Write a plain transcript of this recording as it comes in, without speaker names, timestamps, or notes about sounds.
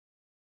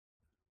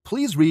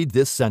Please read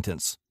this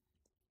sentence.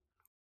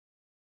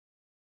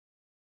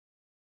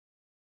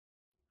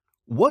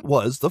 What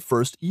was the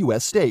first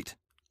U.S. state?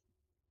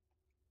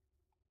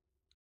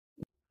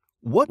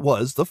 What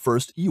was the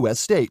first U.S.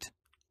 state?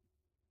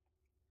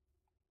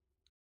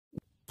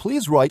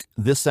 Please write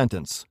this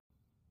sentence.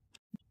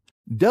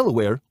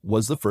 Delaware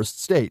was the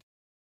first state.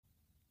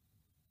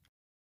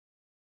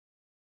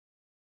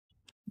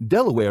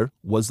 Delaware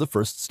was the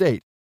first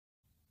state.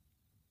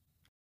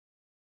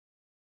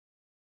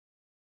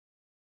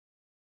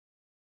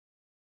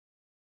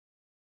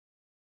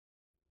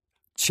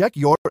 Check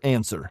your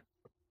answer.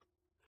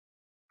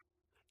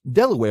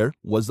 Delaware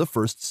was the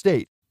first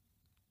state.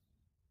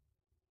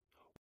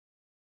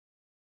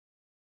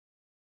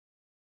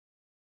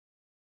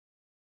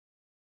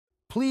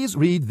 Please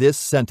read this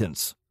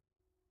sentence.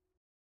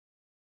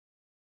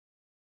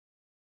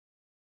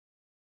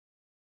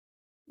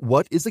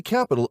 What is the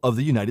capital of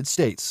the United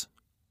States?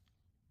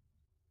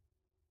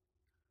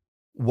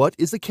 What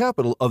is the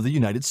capital of the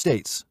United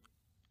States?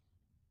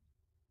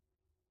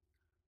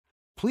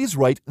 Please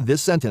write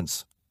this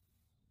sentence.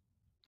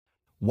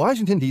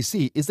 Washington,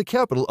 D.C. is the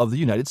capital of the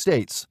United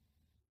States.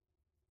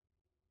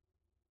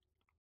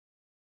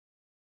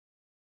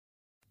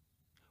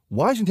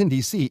 Washington,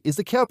 D.C. is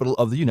the capital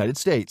of the United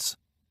States.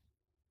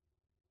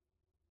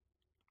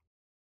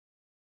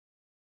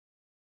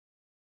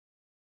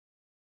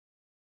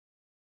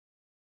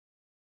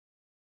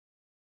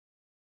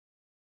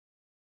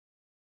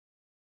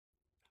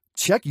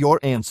 Check your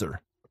answer.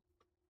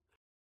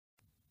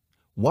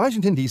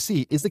 Washington,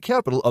 D.C. is the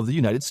capital of the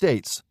United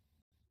States.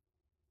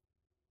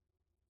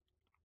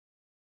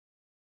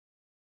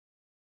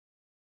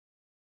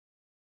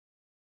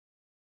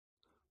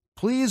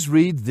 Please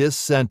read this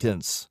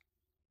sentence.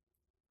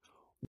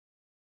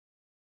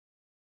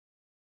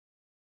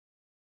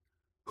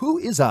 Who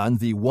is on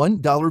the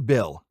 $1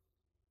 bill?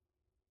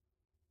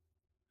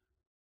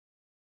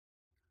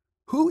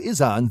 Who is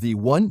on the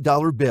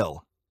 $1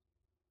 bill?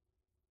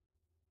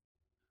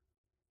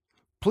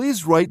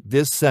 Please write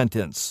this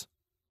sentence.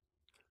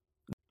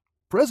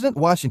 President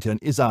Washington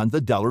is on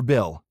the dollar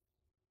bill.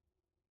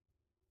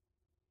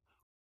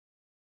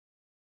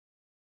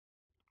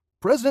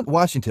 President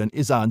Washington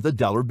is on the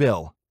dollar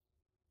bill.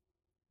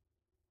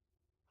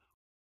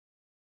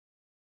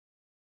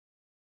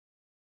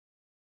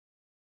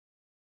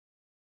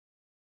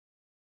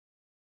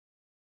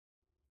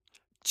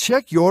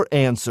 Check your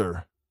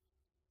answer.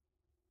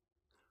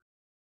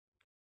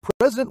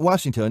 President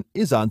Washington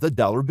is on the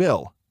dollar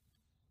bill.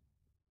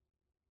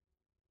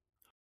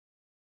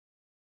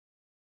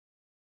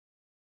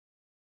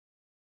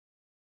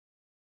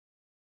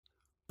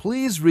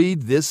 Please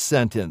read this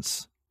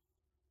sentence.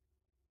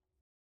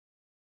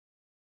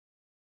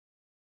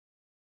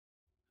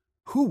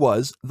 Who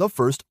was the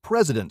first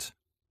president?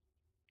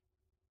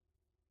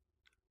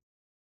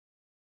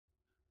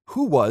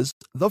 Who was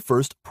the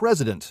first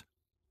president?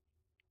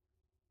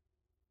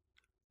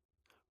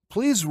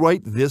 Please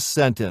write this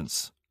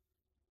sentence.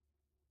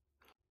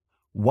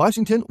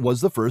 Washington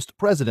was the first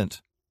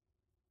president.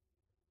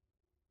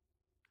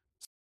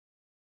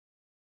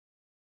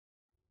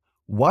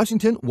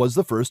 Washington was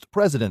the first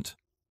president.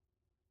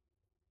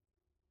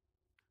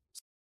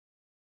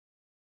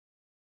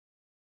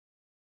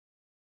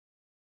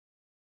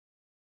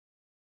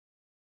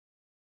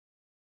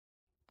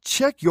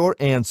 Check your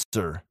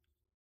answer.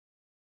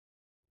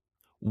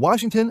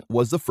 Washington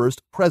was the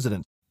first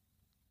president.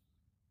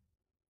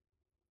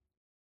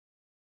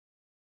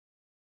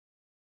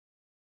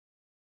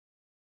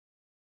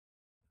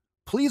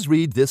 Please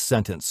read this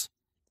sentence.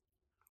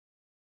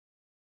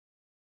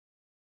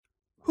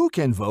 Who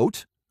can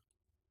vote?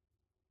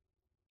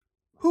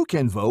 Who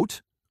can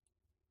vote?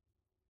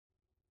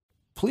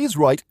 Please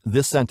write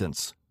this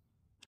sentence.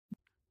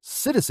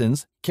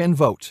 Citizens can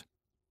vote.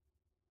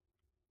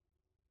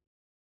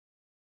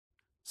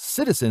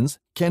 Citizens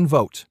can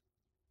vote.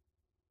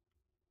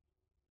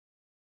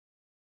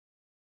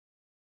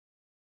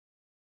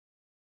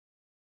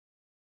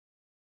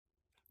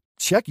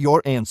 Check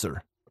your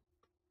answer.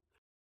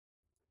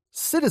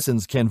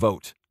 Citizens can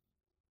vote.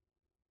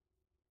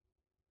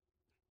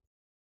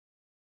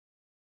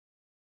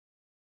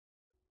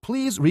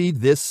 Please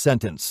read this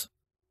sentence.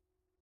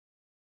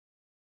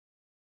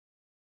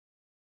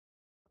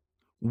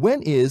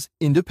 When is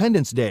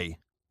Independence Day?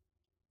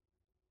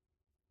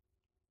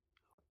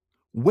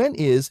 When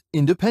is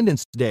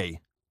Independence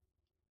Day?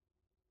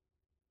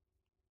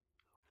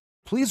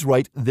 Please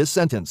write this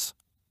sentence.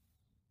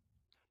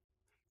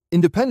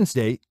 Independence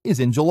Day is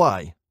in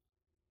July.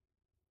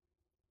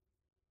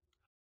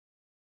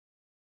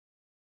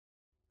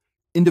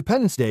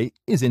 Independence Day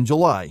is in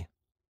July.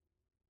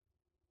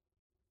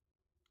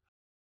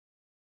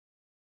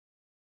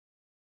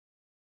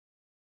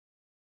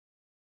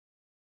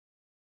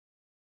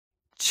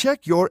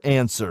 Check your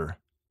answer.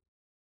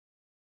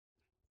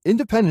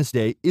 Independence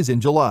Day is in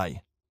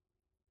July.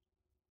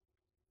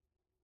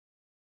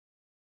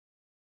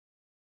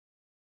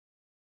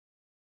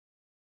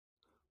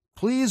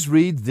 Please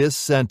read this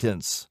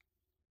sentence.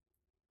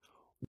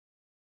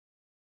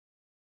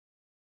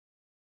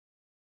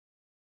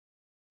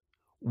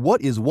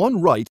 What is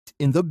one right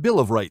in the Bill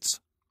of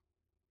Rights?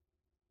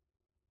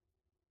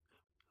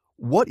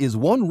 What is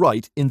one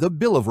right in the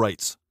Bill of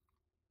Rights?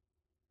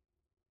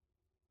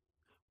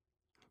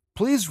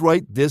 Please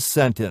write this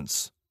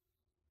sentence.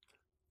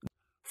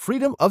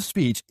 Freedom of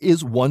speech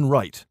is one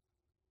right.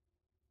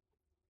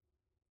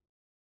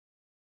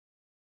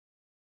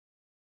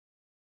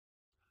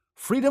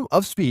 Freedom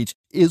of speech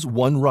is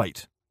one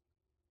right.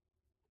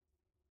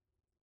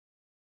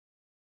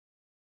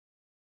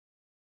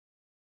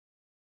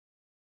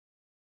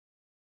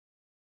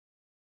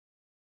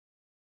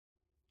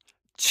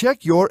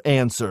 Check your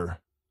answer.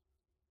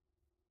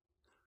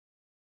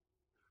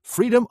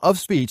 Freedom of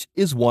speech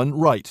is one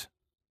right.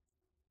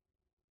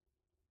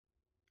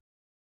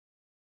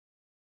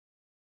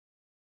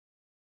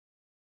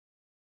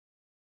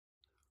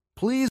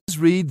 Please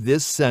read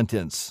this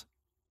sentence.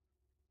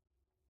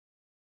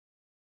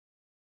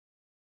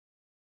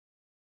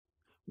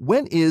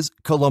 When is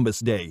Columbus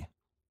Day?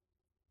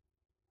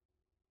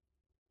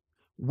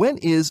 When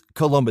is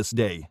Columbus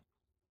Day?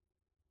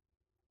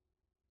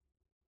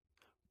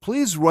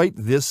 Please write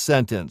this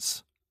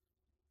sentence.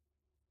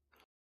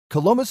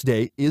 Columbus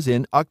Day is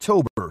in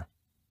October.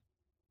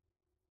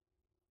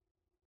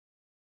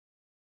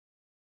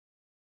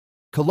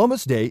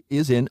 Columbus Day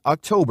is in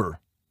October.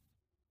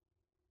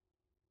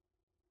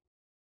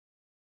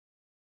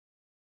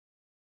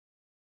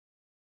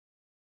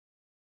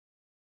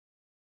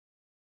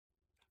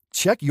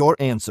 Check your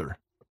answer.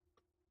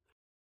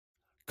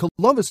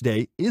 Columbus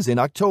Day is in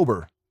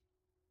October.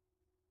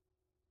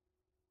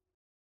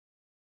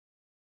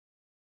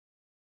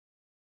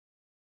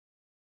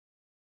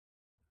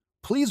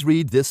 Please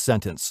read this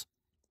sentence.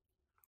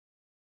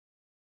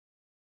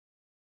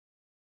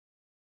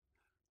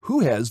 Who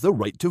has the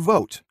right to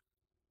vote?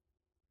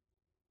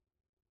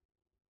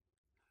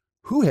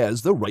 Who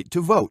has the right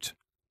to vote?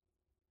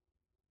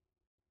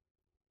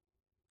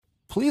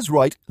 Please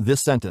write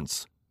this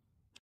sentence.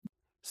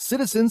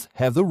 Citizens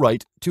have the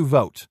right to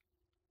vote.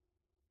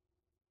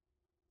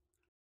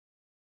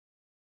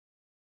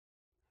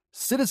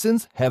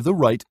 Citizens have the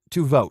right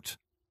to vote.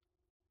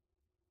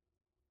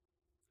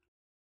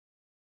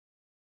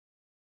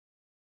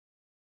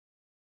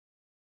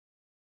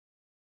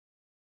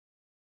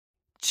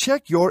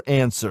 Check your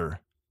answer.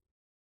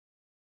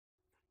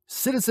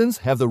 Citizens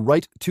have the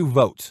right to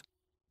vote.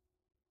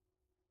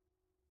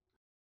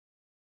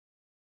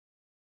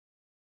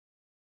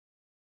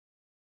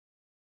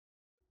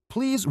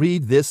 Please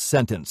read this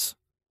sentence.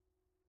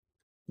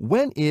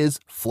 When is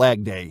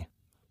Flag Day?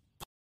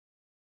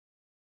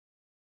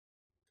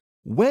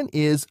 When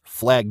is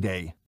Flag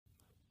Day?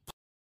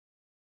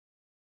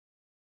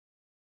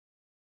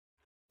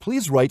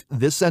 Please write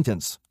this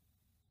sentence.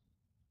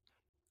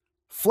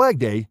 Flag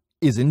Day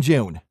is in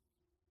June.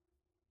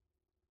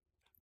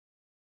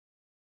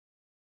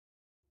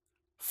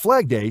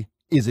 Flag Day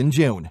is in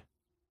June.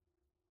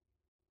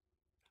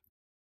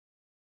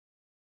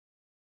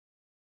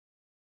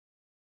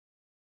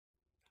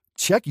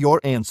 Check your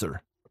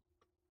answer.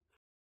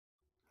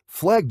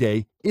 Flag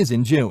Day is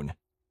in June.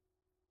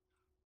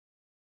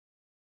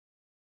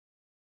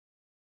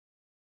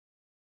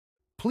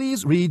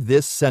 Please read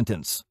this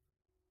sentence.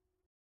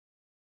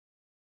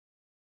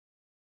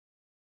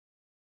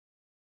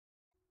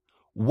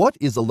 What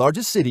is the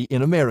largest city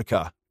in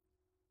America?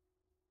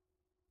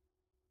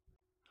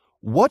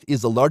 What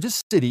is the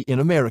largest city in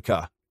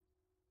America?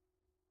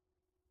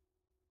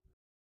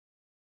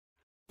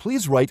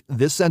 Please write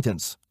this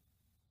sentence.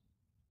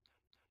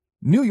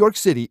 New York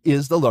City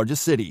is the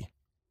largest city.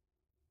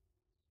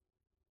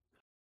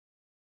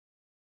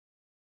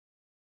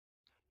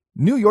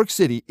 New York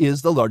City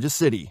is the largest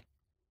city.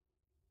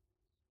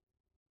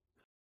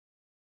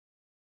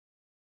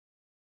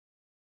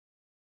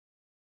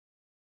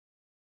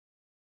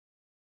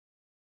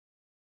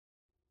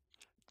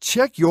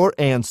 Check your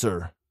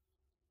answer.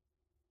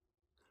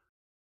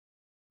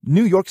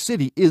 New York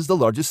City is the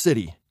largest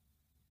city.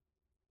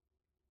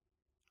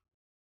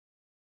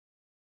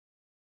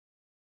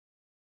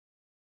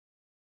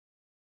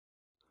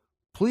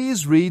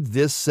 Please read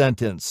this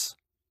sentence.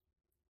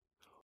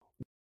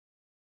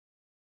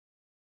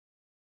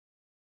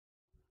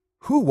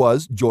 Who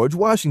was George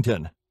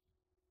Washington?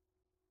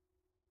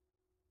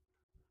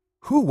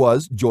 Who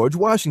was George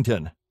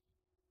Washington?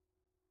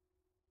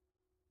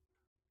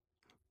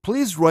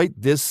 Please write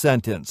this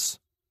sentence.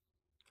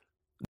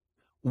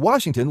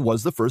 Washington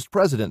was the first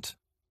president.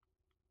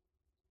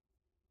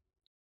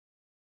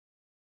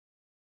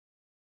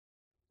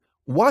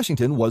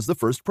 Washington was the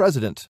first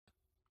president.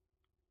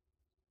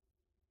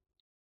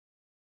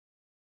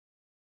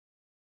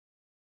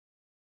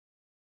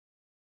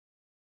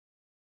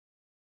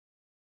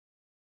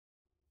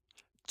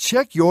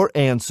 Check your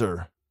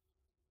answer.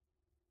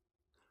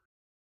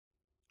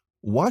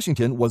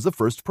 Washington was the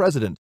first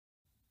president.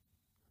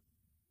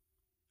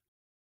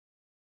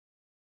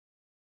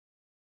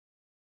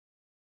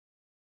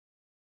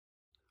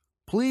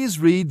 Please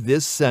read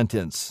this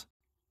sentence.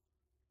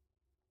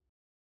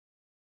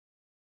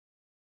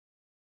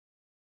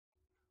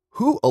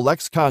 Who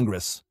elects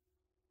Congress?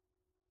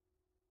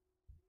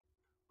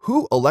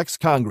 Who elects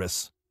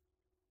Congress?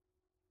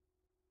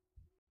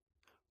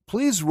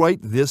 Please write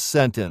this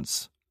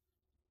sentence.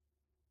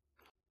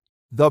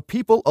 The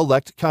people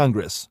elect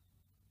Congress.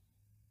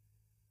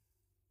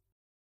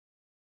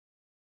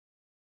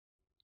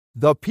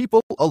 The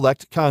people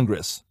elect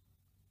Congress.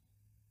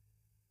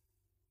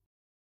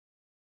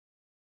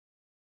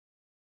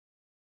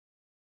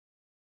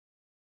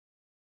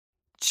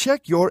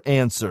 Check your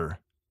answer.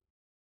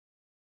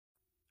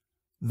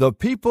 The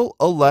people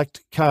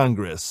elect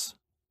Congress.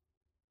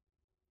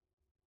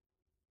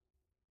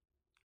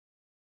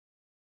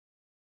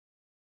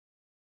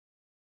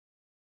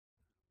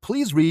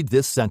 Please read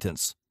this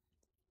sentence.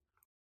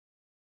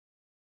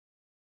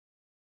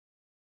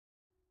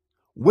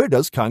 Where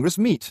does Congress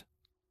meet?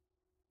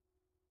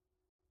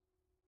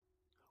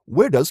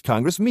 Where does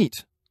Congress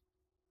meet?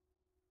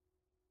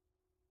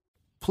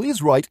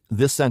 Please write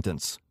this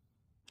sentence.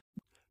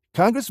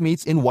 Congress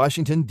meets in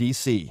Washington,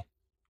 D.C.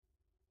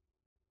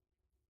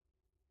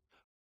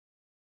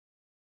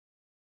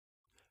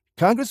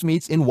 Congress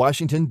meets in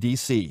Washington,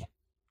 D.C.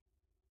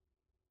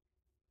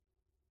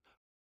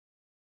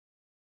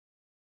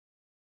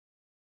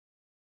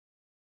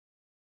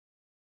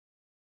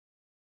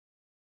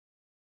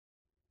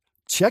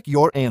 Check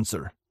your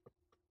answer.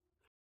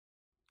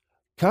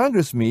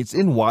 Congress meets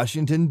in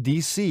Washington,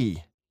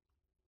 D.C.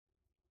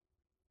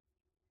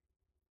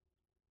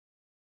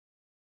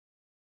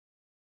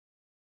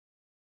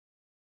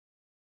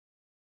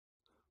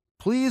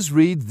 Please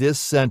read this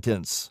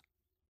sentence.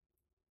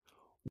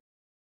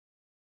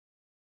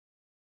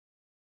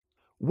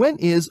 When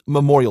is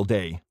Memorial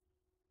Day?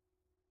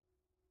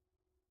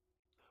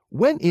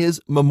 When is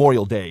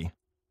Memorial Day?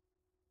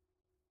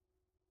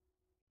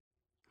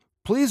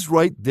 Please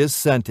write this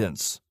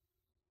sentence.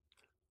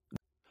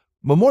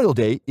 Memorial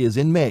Day is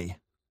in May.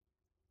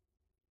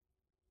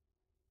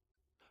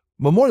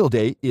 Memorial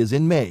Day is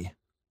in May.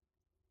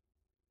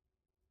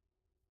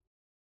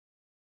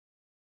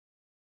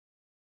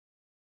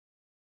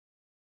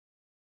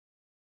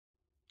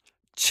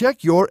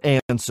 Check your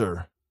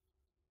answer.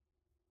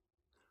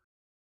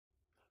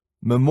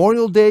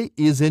 Memorial Day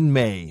is in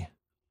May.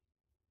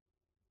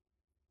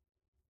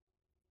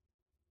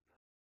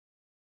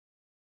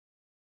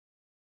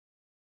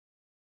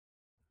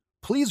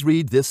 Please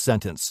read this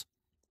sentence.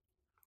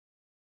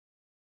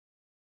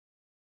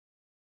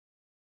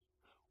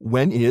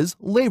 When is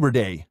Labor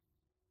Day?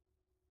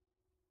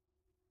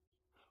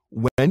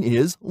 When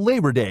is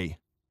Labor Day?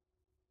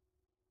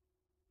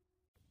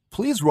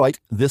 Please write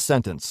this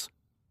sentence.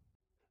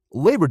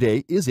 Labor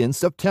Day is in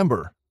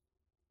September.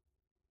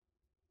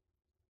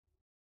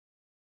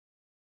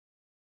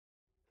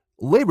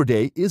 Labor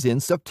Day is in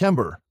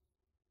September.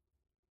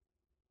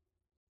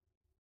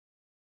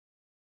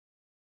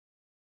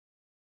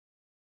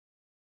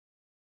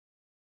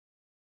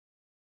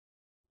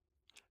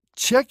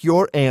 Check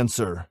your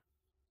answer.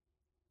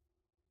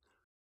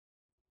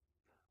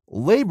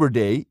 Labor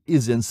Day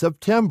is in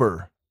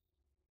September.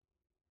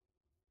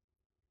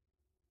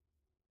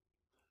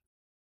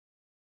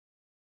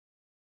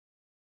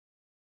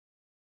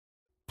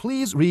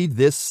 Please read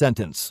this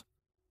sentence.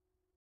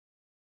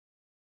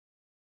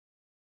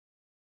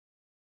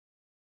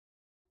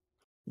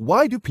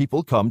 Why do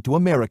people come to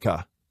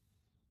America?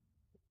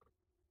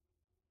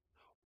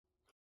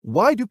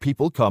 Why do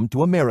people come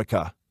to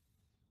America?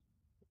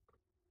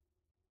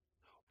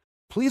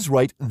 Please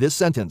write this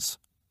sentence.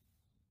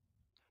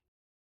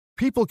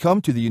 People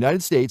come to the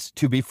United States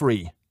to be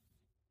free.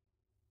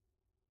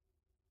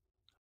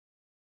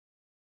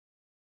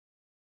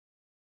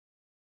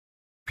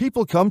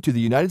 People come to the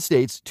United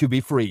States to be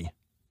free.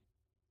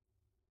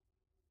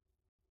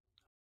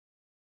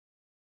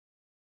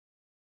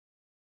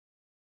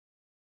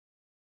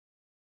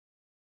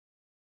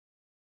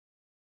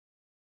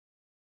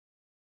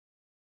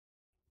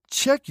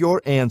 Check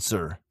your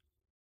answer.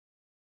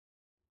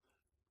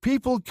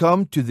 People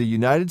come to the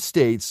United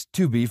States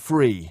to be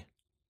free.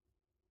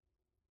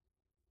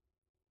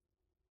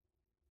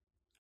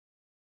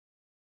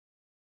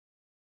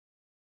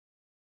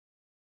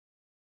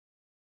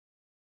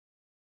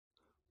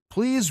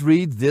 Please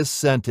read this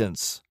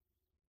sentence.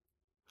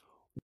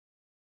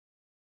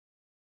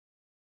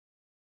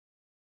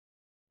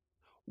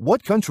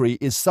 What country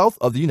is south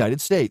of the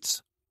United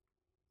States?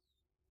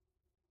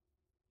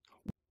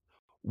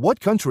 What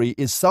country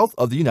is south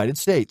of the United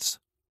States?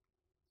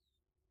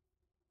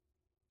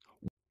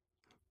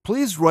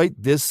 Please write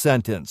this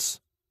sentence.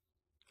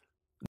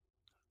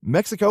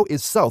 Mexico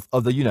is south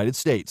of the United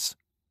States.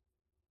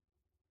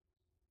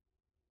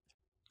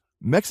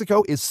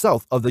 Mexico is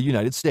south of the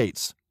United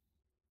States.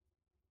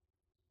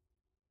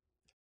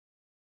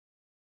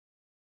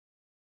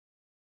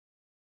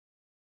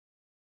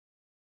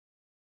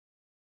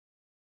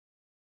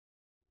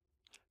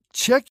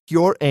 Check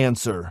your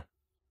answer.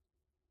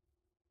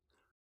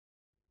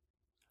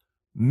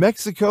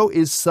 Mexico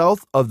is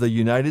south of the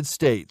United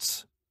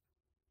States.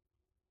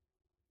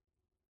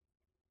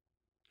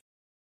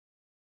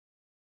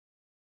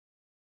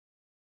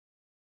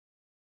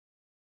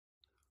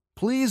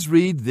 Please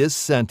read this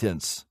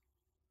sentence.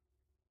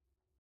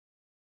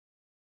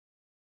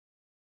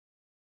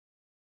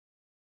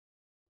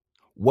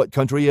 What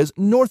country is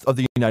north of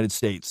the United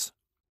States?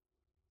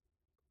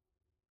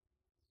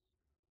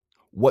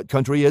 What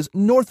country is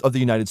north of the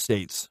United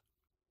States?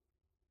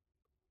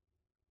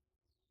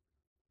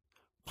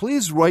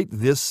 Please write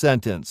this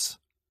sentence.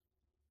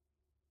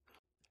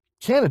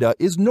 Canada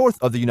is north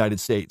of the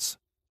United States.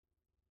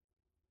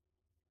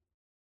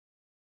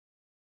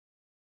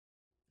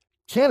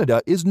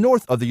 Canada is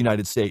north of the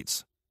United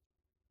States.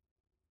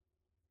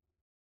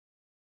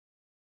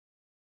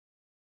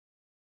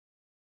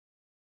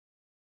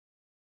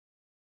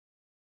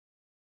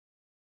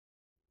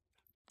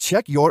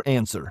 Check your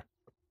answer.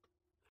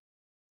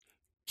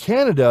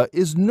 Canada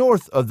is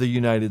north of the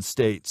United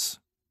States.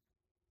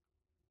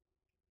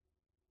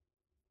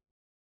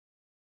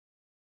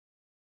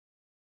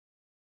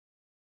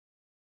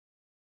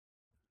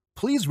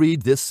 Please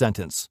read this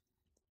sentence.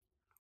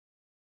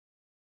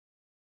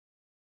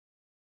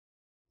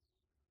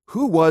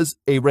 Who was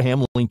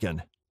Abraham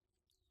Lincoln?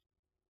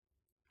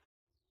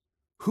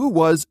 Who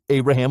was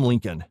Abraham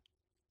Lincoln?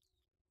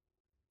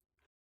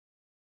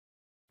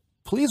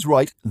 Please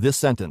write this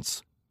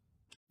sentence.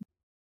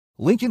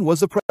 Lincoln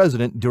was the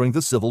president during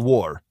the Civil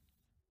War.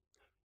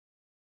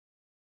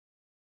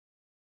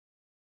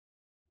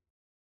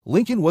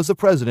 Lincoln was the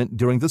president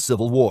during the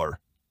Civil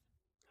War.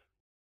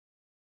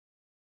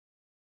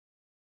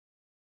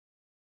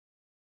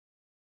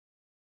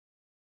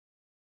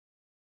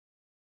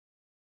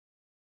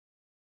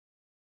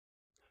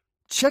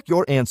 Check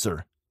your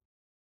answer.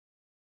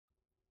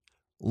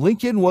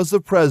 Lincoln was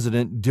the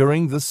president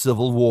during the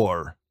Civil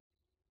War.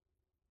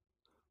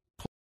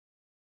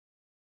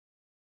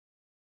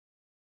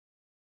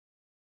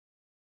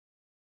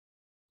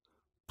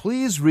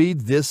 Please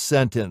read this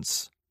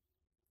sentence.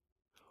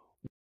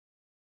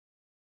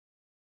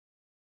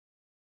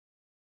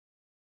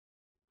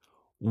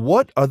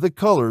 What are the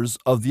colors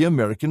of the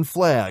American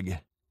flag?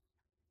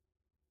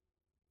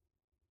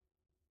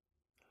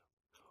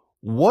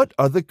 What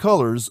are the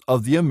colors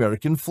of the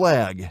American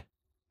flag?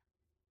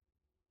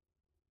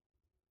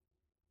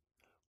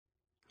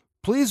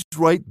 Please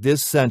write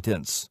this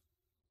sentence.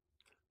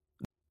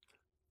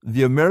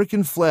 The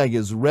American flag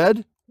is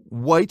red,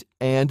 white,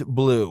 and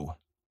blue.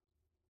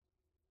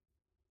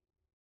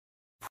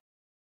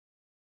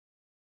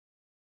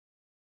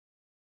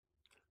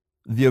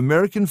 The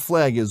American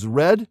flag is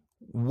red,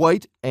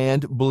 white,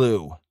 and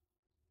blue.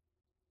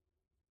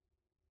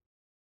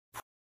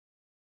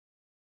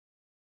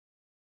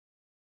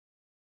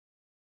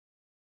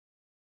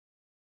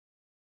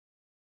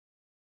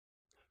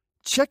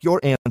 Check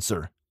your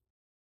answer.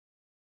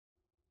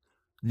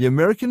 The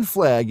American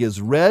flag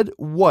is red,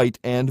 white,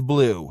 and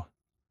blue.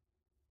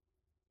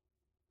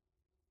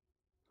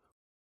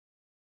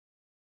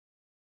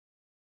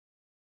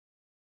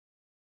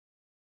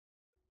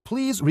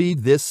 Please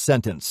read this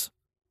sentence.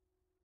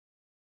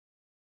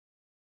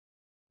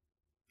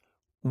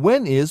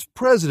 When is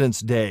President's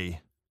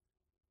Day?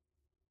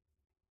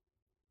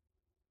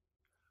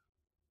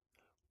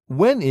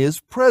 When is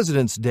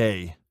President's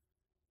Day?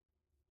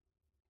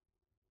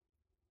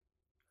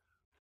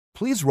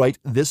 Please write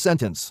this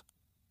sentence.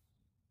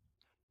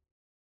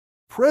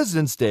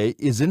 President's Day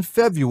is in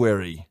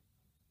February.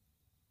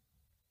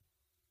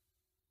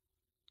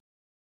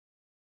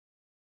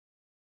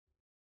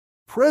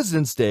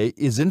 President's Day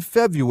is in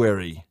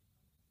February.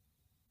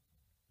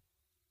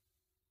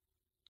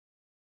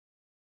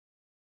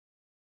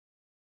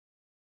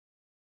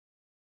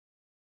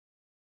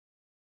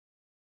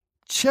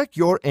 Check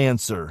your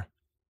answer.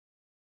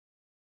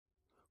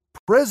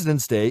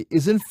 President's Day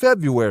is in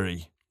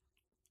February.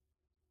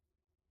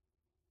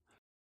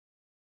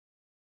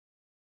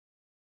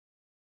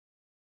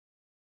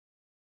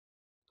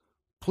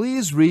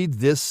 Please read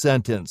this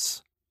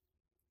sentence.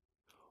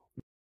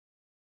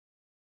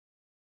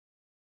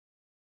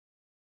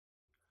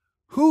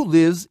 Who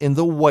lives in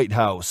the White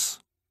House?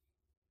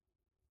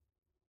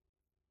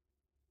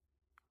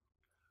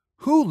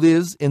 Who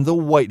lives in the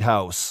White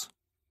House?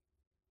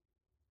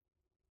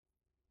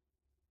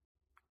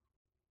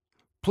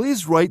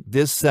 Please write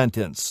this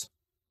sentence.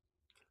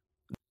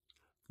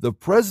 The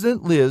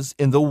President lives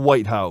in the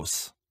White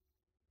House.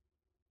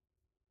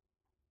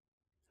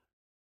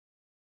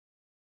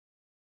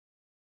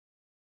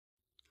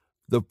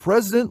 The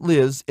President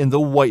lives in the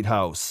White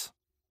House.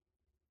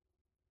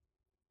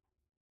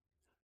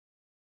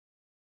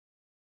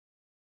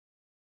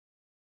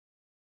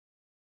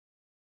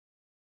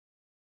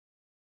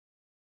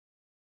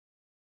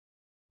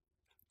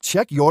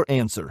 Check your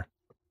answer.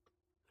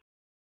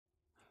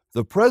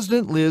 The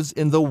President lives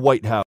in the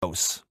White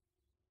House.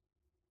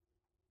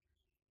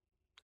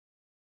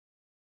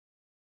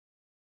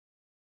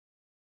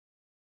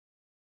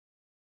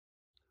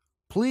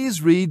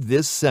 Please read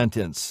this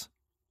sentence.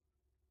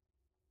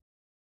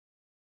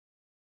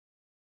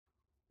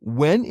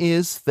 When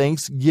is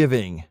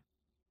Thanksgiving?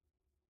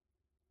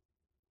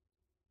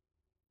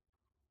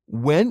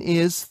 When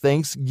is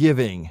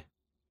Thanksgiving?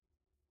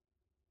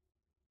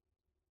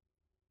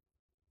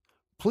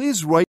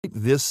 Please write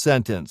this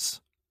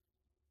sentence.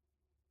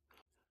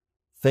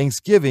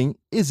 Thanksgiving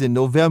is in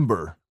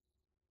November.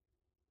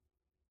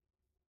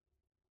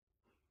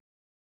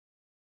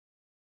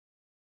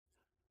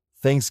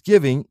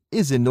 Thanksgiving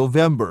is in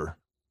November.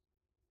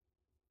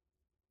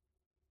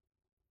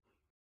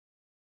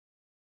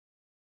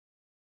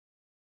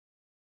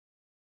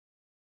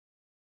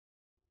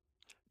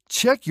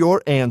 Check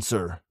your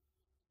answer.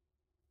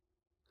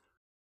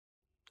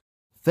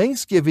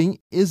 Thanksgiving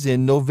is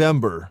in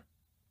November.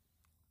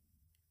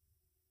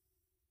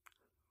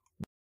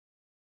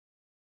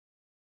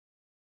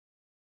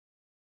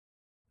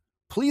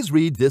 Please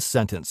read this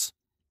sentence.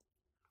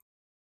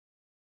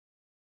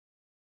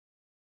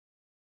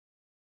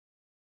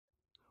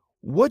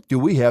 What do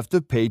we have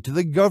to pay to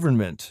the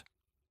government?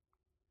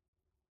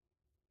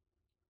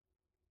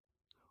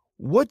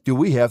 What do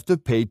we have to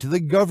pay to the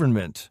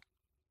government?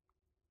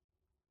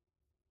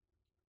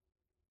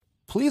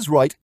 Please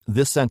write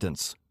this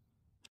sentence.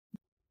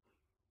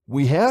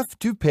 We have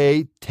to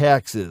pay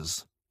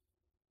taxes.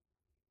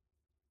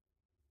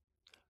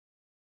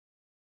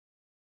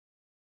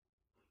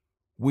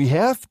 We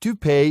have to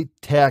pay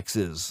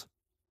taxes.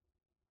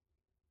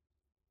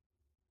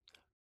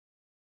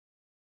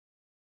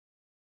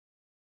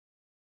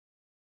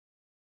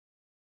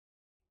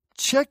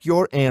 Check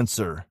your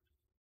answer.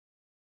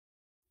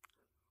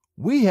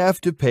 We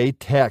have to pay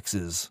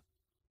taxes.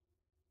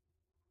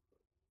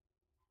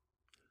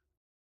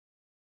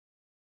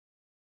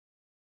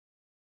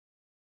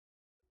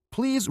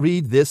 Please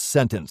read this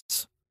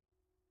sentence.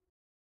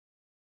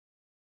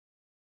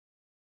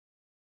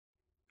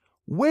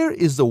 Where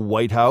is the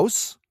White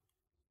House?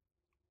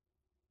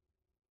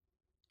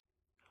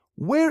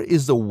 Where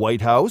is the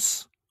White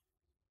House?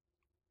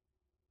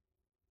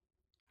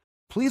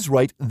 Please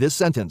write this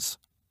sentence.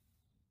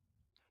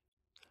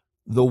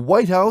 The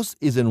White House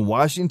is in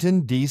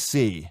Washington,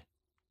 D.C.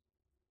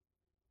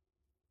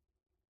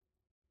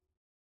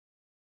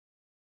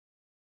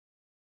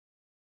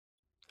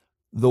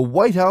 The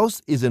White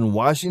House is in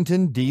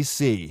Washington,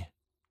 D.C.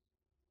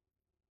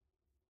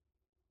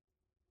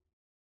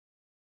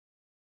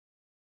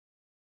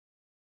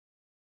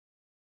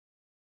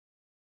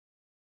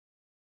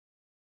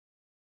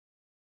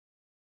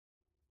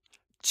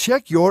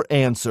 Check your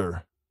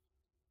answer.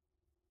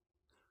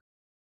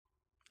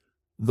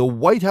 The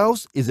White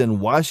House is in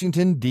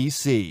Washington,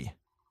 D.C.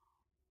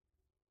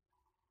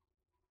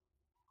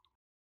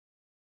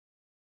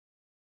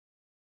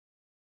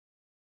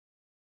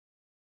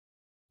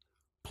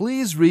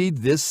 Please read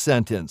this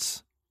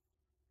sentence.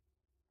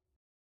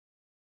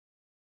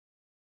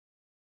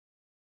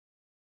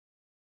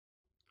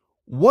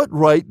 What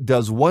right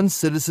does one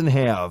citizen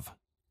have?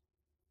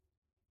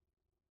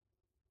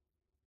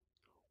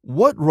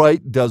 What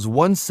right does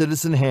one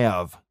citizen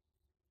have?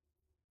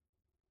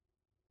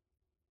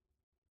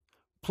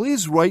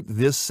 Please write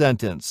this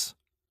sentence.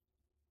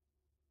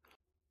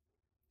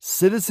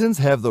 Citizens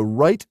have the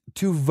right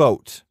to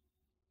vote.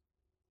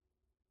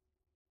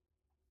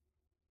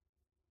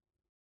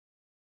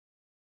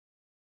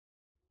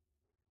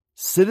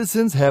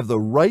 Citizens have the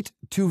right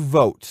to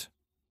vote.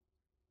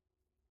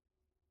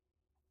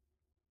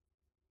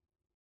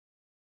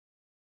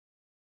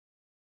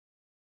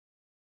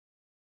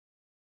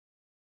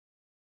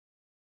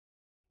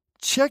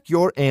 Check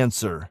your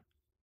answer.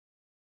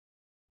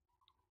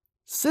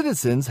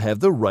 Citizens have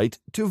the right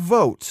to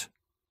vote.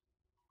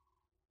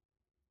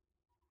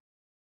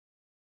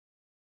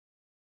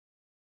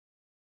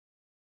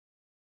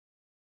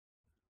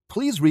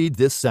 Please read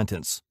this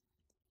sentence.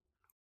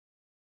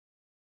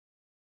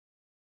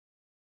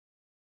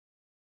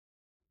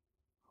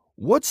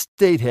 What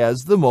state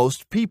has the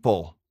most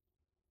people?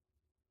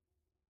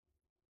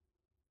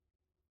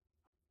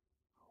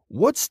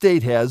 What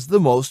state has the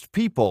most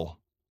people?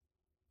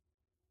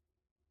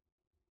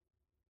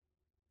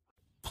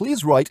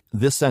 Please write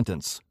this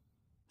sentence.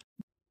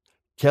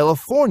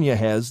 California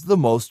has the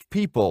most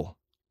people.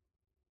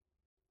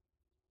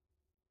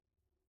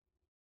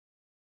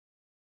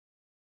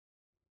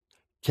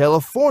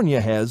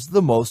 California has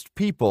the most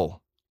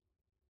people.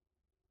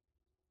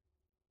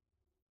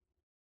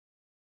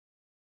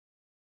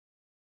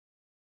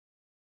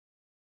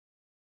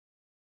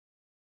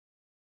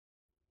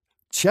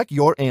 Check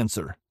your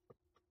answer.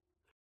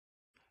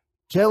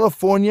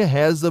 California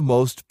has the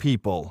most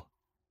people.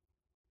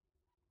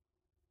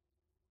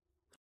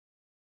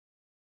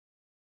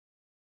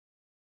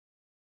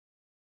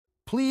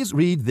 Please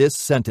read this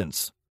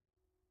sentence.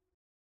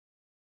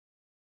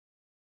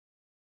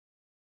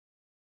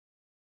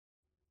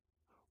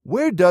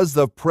 Where does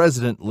the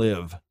president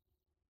live?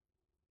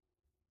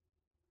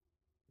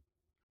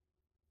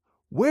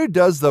 Where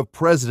does the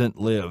president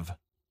live?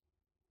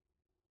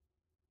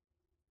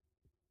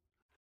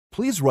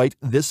 Please write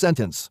this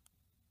sentence.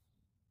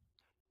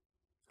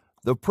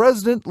 The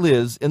president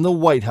lives in the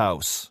White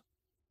House.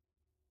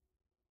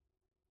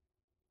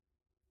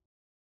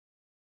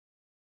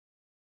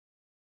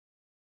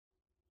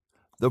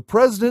 The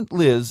president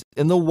lives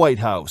in the White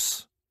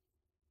House.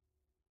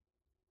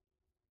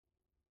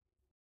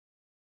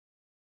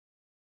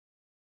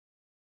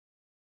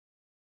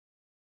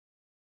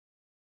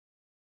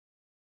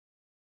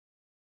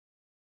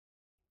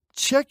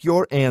 Check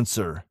your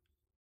answer.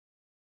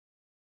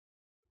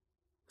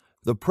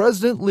 The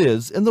president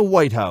lives in the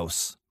White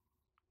House.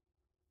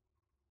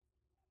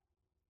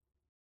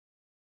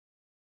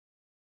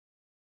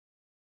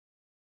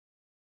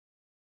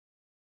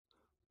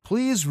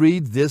 Please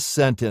read this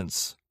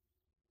sentence.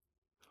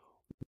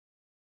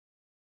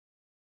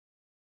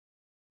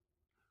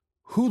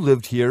 Who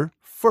lived here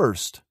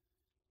first?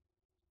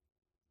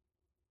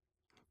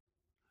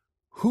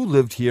 Who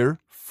lived here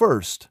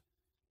first?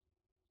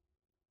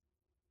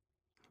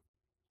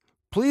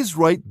 Please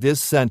write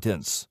this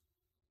sentence.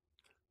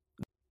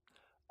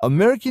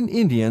 American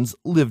Indians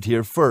lived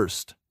here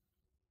first.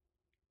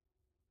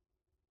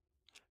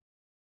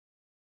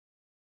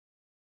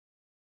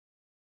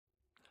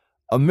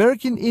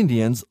 American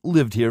Indians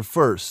lived here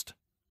first.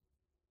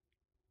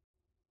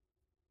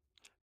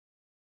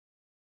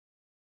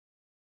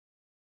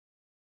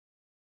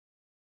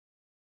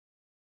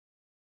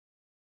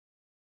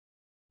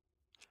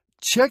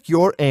 Check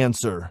your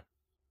answer.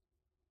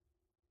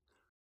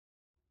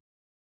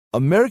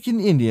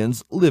 American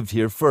Indians lived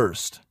here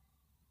first.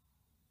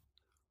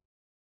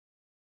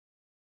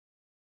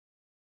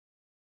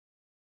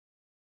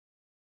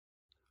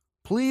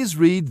 Please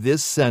read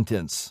this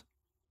sentence.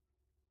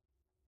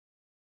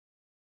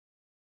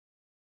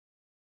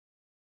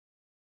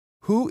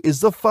 Who is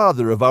the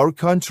father of our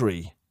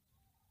country?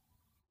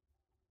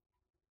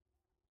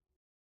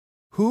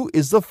 Who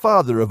is the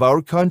father of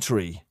our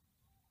country?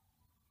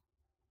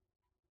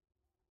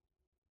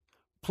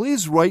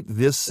 Please write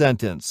this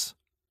sentence.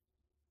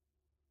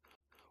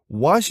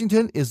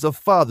 Washington is the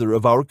father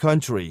of our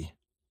country.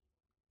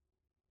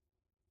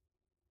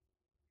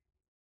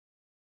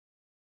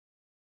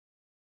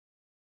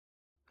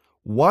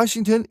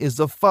 Washington is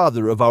the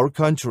father of our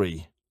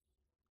country.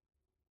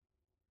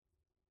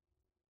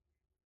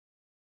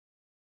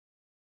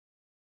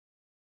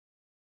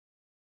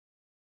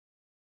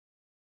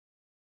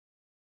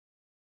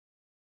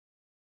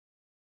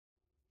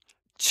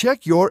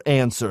 Check your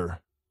answer.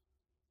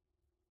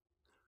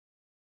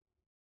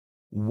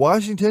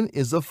 Washington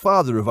is the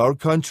father of our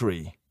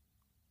country.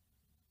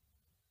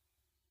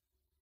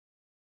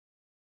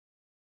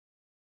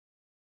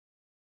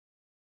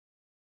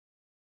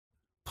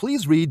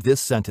 Please read this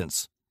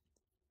sentence.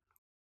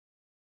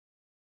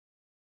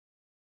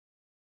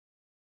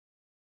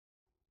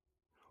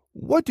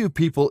 What do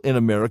people in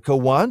America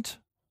want?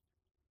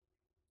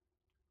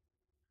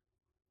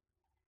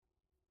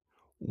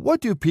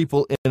 What do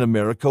people in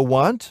America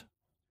want?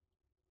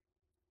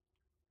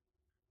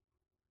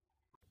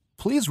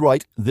 Please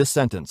write this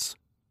sentence.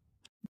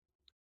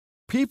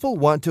 People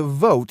want to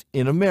vote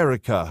in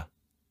America.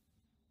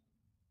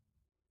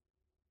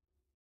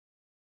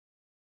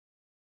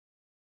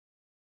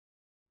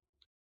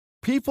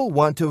 People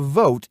want to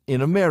vote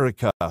in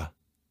America.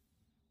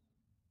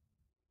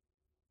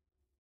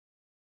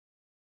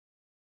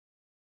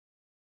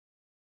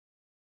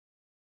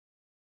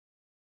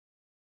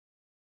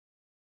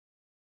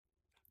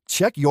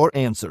 Check your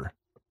answer.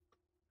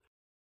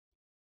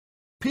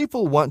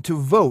 People want to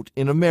vote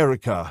in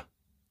America.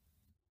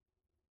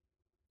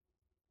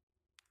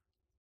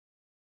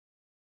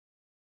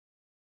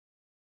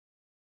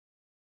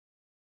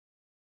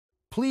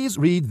 Please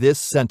read this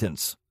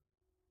sentence.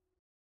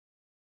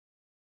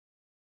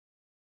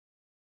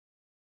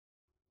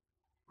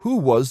 Who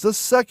was the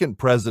second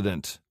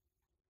president?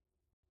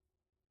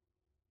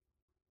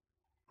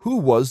 Who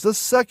was the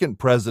second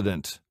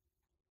president?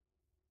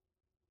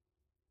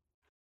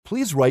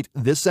 Please write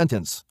this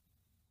sentence.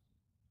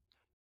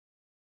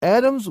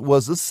 Adams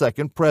was the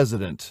second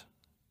president.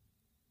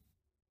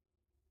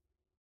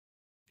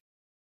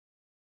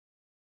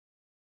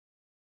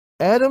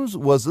 Adams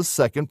was the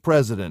second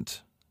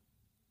president.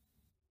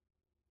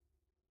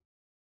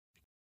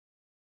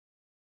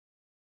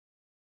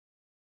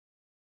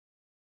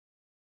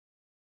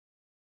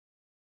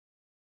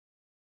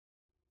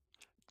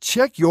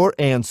 Check your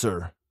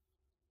answer.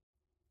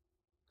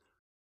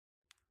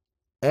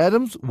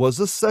 Adams was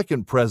the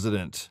second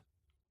president.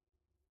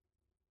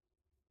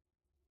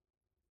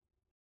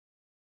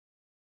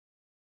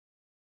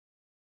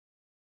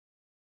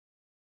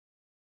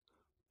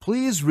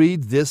 Please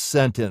read this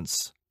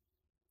sentence.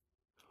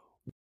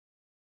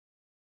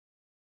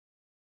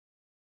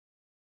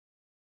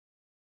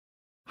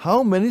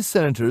 How many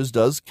senators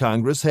does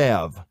Congress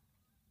have?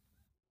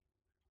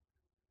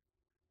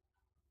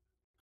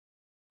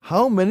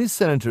 How many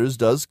senators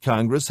does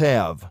Congress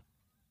have?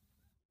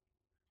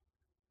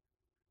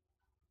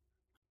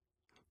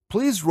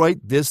 Please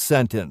write this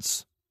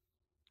sentence.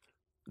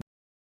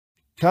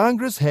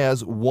 Congress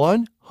has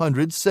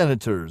 100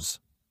 senators.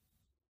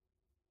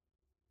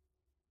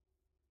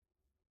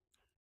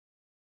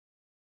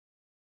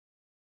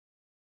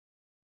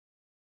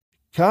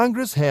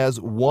 Congress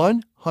has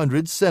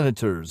 100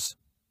 senators.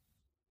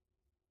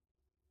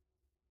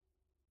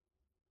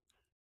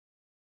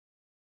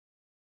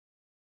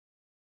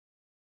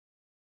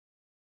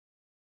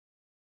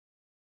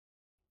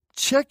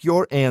 Check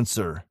your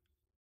answer.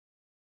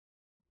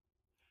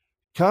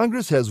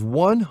 Congress has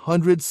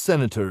 100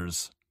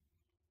 senators.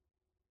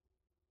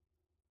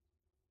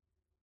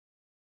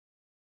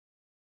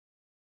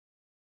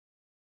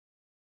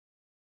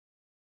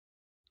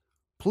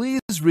 Please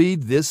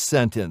read this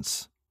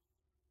sentence.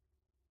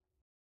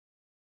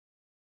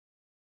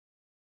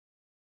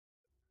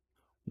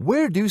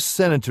 Where do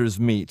senators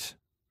meet?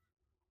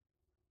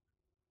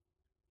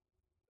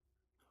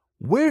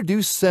 Where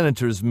do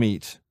senators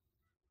meet?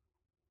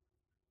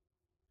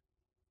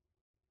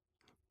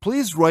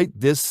 Please write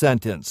this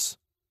sentence.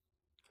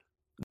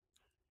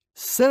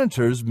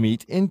 Senators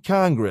meet in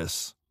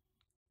Congress.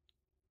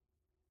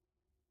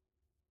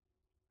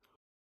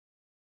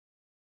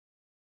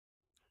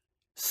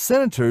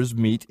 Senators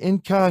meet in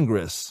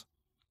Congress.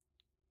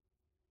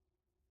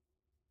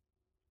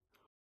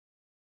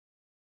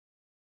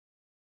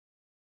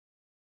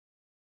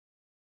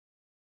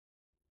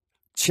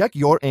 Check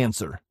your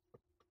answer.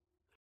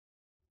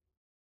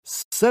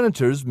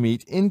 Senators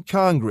meet in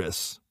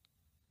Congress.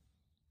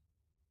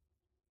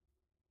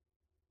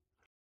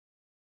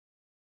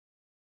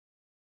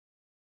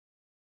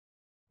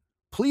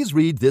 Please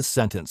read this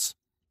sentence.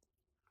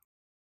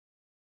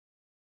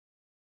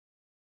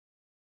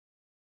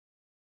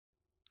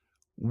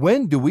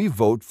 When do we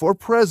vote for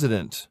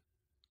president?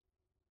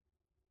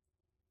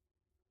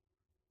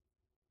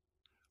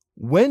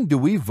 When do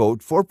we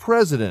vote for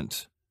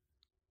president?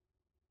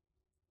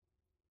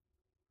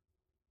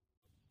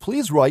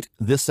 Please write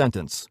this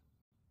sentence.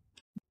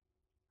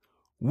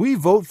 We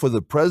vote for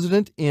the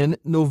president in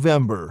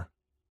November.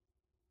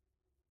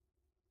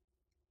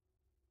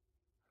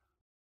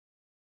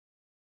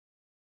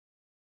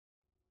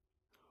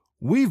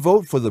 We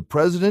vote for the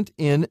president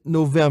in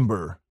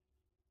November.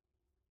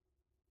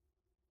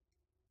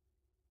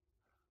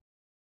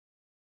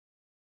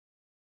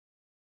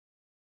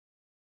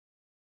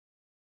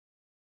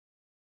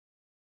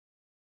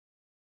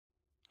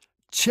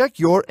 Check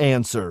your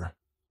answer.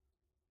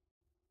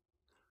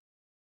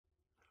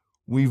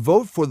 We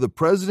vote for the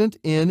president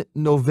in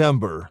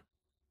November.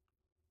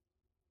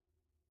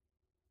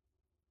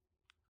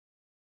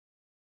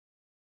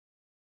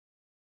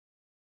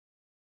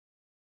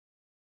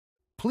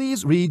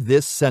 Please read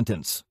this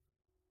sentence.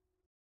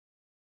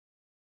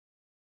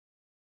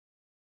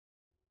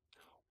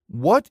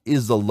 What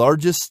is the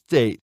largest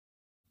state?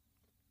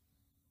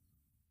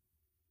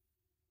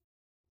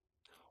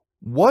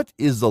 What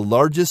is the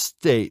largest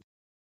state?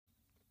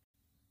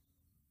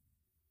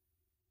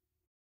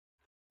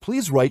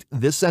 Please write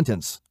this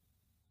sentence.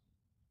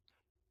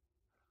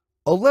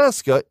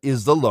 Alaska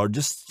is the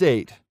largest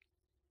state.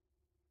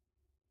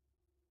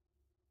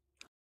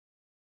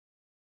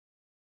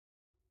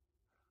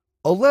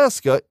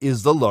 Alaska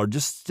is the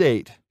largest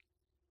state.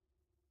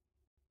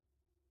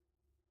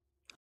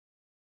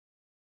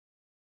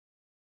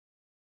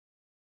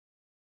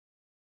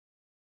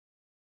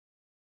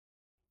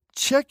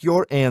 Check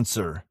your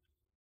answer.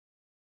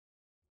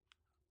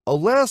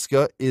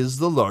 Alaska is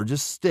the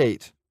largest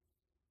state.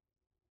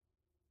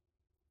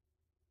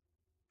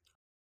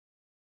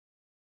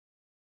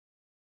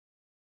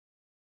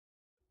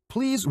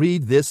 Please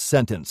read this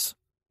sentence.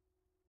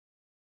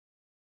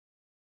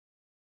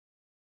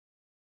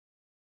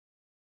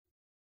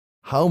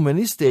 How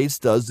many states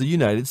does the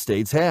United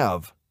States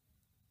have?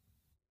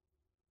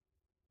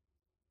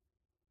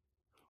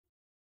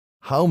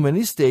 How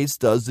many states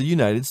does the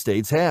United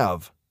States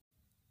have?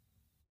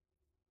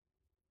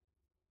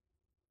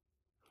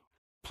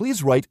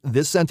 Please write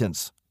this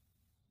sentence.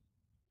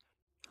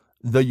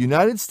 The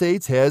United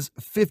States has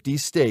 50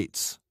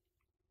 states.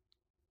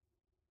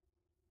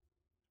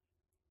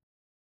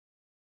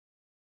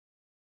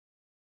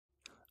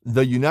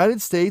 The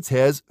United States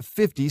has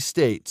 50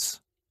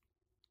 states.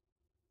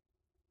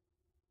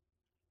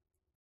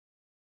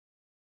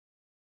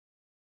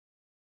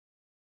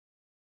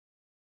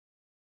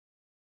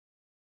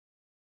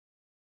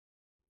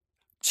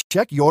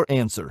 Check your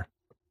answer.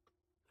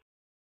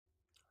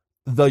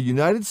 The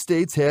United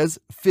States has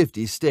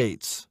 50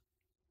 states.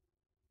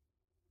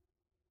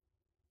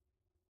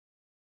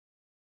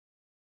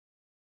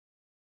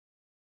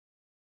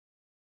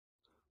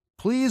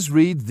 Please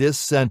read this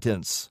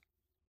sentence.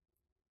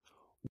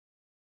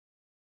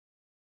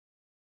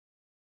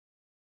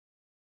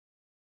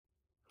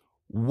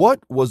 What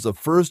was the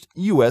first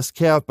U.S.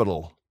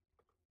 capital?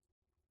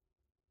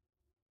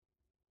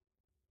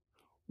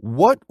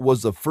 What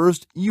was the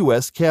first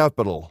U.S.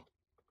 capital?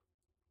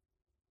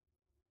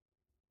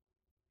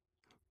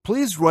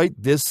 Please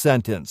write this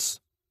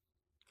sentence.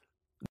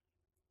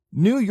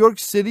 New York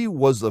City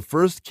was the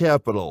first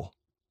capital.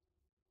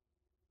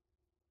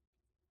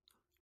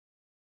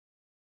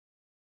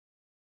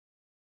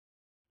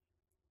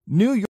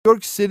 New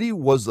York City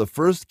was the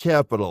first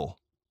capital.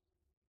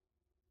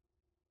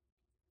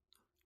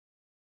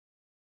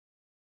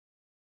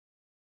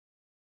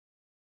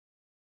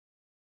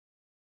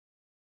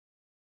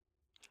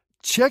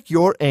 Check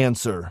your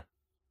answer.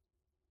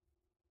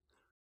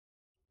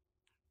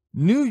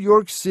 New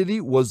York City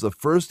was the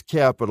first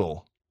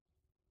capital.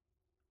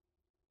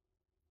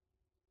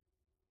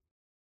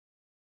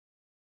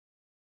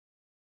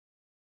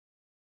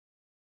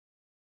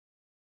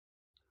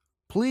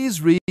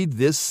 Please read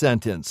this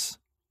sentence.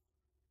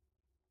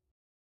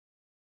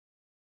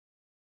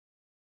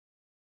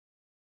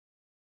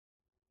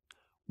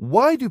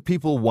 Why do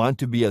people want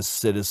to be a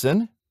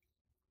citizen?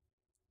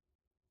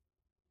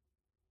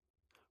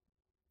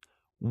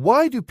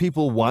 Why do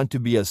people want to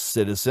be a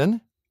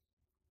citizen?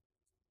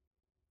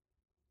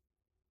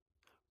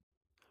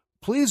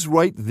 Please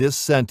write this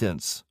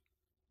sentence.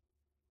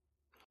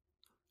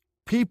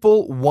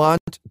 People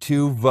want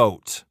to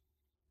vote.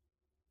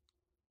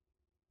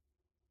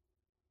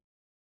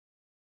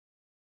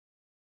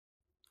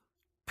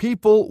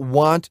 People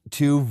want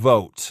to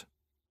vote.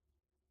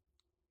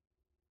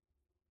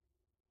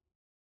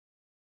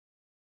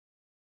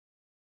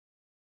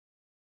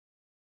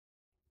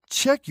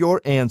 Check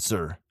your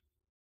answer.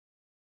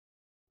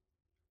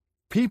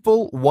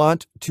 People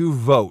want to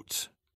vote.